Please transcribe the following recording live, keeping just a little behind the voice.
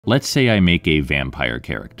Let's say I make a vampire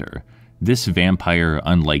character. This vampire,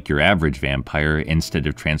 unlike your average vampire, instead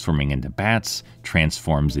of transforming into bats,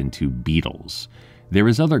 transforms into beetles. There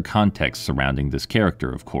is other context surrounding this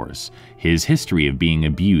character, of course. His history of being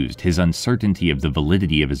abused, his uncertainty of the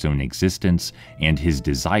validity of his own existence, and his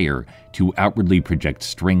desire to outwardly project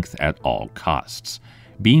strength at all costs.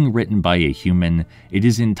 Being written by a human, it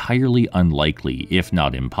is entirely unlikely, if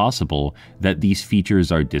not impossible, that these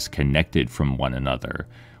features are disconnected from one another.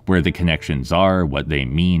 Where the connections are, what they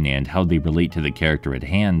mean, and how they relate to the character at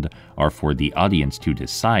hand are for the audience to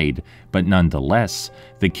decide, but nonetheless,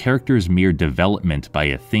 the character's mere development by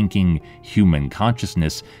a thinking, human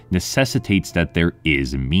consciousness necessitates that there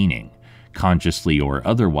is meaning. Consciously or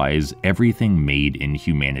otherwise, everything made in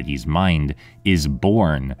humanity's mind is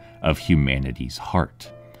born of humanity's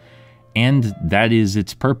heart. And that is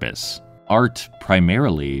its purpose. Art,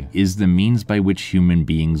 primarily, is the means by which human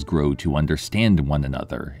beings grow to understand one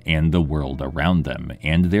another and the world around them,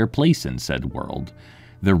 and their place in said world.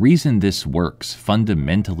 The reason this works,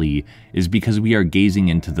 fundamentally, is because we are gazing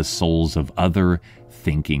into the souls of other,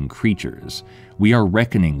 thinking creatures. We are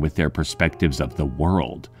reckoning with their perspectives of the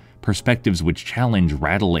world, perspectives which challenge,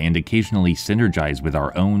 rattle, and occasionally synergize with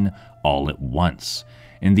our own all at once.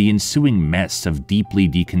 In the ensuing mess of deeply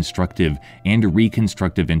deconstructive and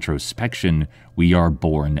reconstructive introspection, we are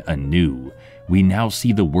born anew. We now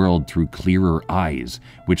see the world through clearer eyes,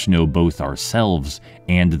 which know both ourselves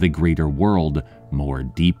and the greater world more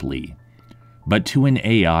deeply. But to an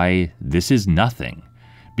AI, this is nothing,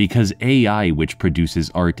 because AI which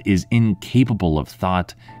produces art is incapable of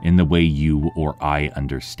thought in the way you or I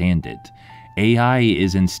understand it. AI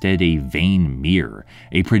is instead a vain mirror,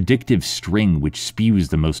 a predictive string which spews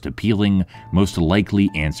the most appealing, most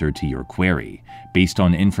likely answer to your query, based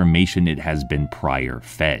on information it has been prior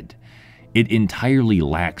fed. It entirely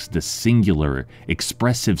lacks the singular,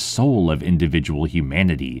 expressive soul of individual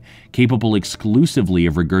humanity, capable exclusively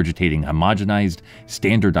of regurgitating homogenized,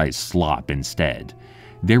 standardized slop instead.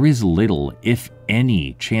 There is little, if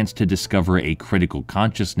any, chance to discover a critical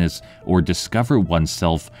consciousness or discover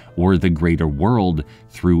oneself or the greater world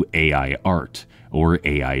through AI art or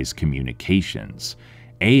AI's communications.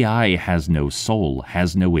 AI has no soul,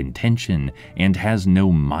 has no intention, and has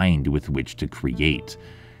no mind with which to create.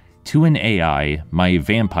 To an AI, my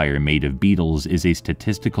vampire made of beetles is a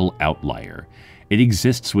statistical outlier. It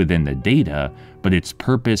exists within the data, but its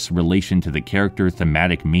purpose, relation to the character,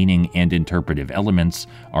 thematic meaning, and interpretive elements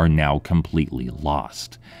are now completely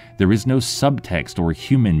lost. There is no subtext or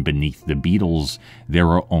human beneath the beetles, there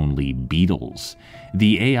are only beetles.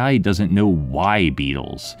 The AI doesn't know why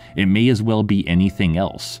beetles, it may as well be anything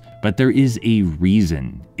else, but there is a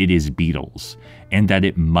reason it is beetles, and that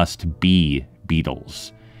it must be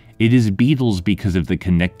beetles. It is beetles because of the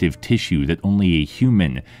connective tissue that only a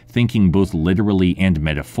human, thinking both literally and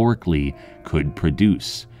metaphorically, could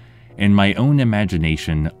produce. In my own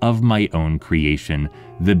imagination of my own creation,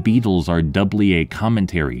 the beetles are doubly a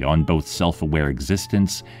commentary on both self-aware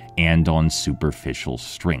existence and on superficial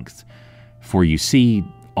strength. For you see,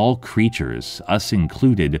 all creatures, us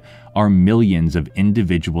included, are millions of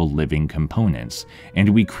individual living components, and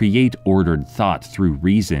we create ordered thought through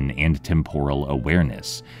reason and temporal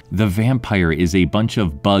awareness. The vampire is a bunch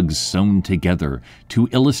of bugs sewn together to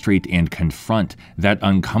illustrate and confront that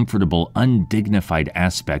uncomfortable, undignified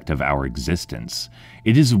aspect of our existence.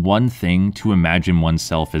 It is one thing to imagine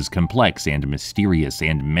oneself as complex and mysterious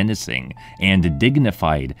and menacing and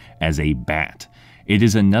dignified as a bat. It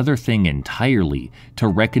is another thing entirely to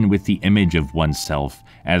reckon with the image of oneself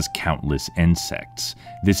as countless insects.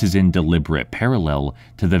 This is in deliberate parallel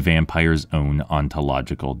to the vampire's own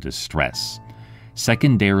ontological distress.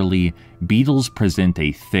 Secondarily, beetles present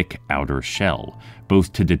a thick outer shell,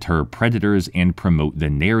 both to deter predators and promote the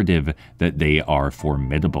narrative that they are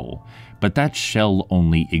formidable. But that shell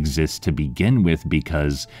only exists to begin with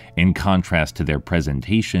because, in contrast to their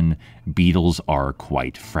presentation, beetles are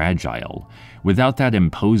quite fragile. Without that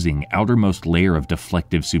imposing outermost layer of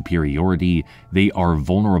deflective superiority, they are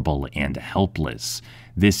vulnerable and helpless.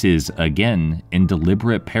 This is, again, in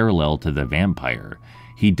deliberate parallel to the vampire.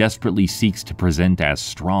 He desperately seeks to present as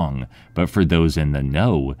strong, but for those in the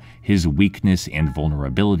know, his weakness and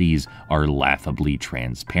vulnerabilities are laughably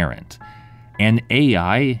transparent. An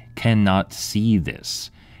AI cannot see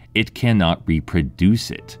this. It cannot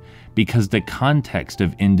reproduce it, because the context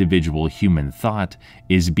of individual human thought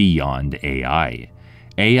is beyond AI.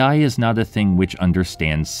 AI is not a thing which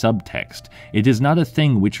understands subtext. It is not a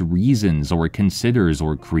thing which reasons or considers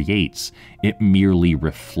or creates. It merely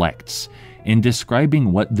reflects. In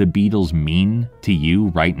describing what the beetles mean to you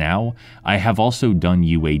right now, I have also done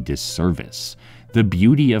you a disservice. The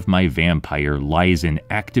beauty of my vampire lies in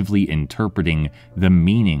actively interpreting the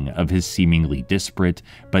meaning of his seemingly disparate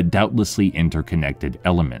but doubtlessly interconnected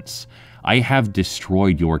elements. I have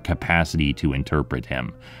destroyed your capacity to interpret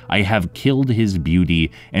him. I have killed his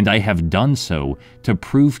beauty, and I have done so to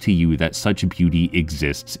prove to you that such beauty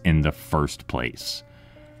exists in the first place.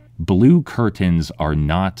 Blue curtains are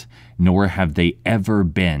not, nor have they ever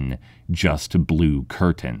been, just blue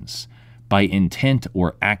curtains. By intent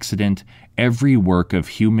or accident, every work of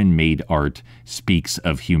human-made art speaks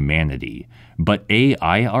of humanity, but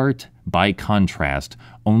AI art, by contrast,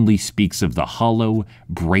 only speaks of the hollow,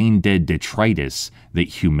 brain-dead detritus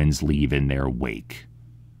that humans leave in their wake.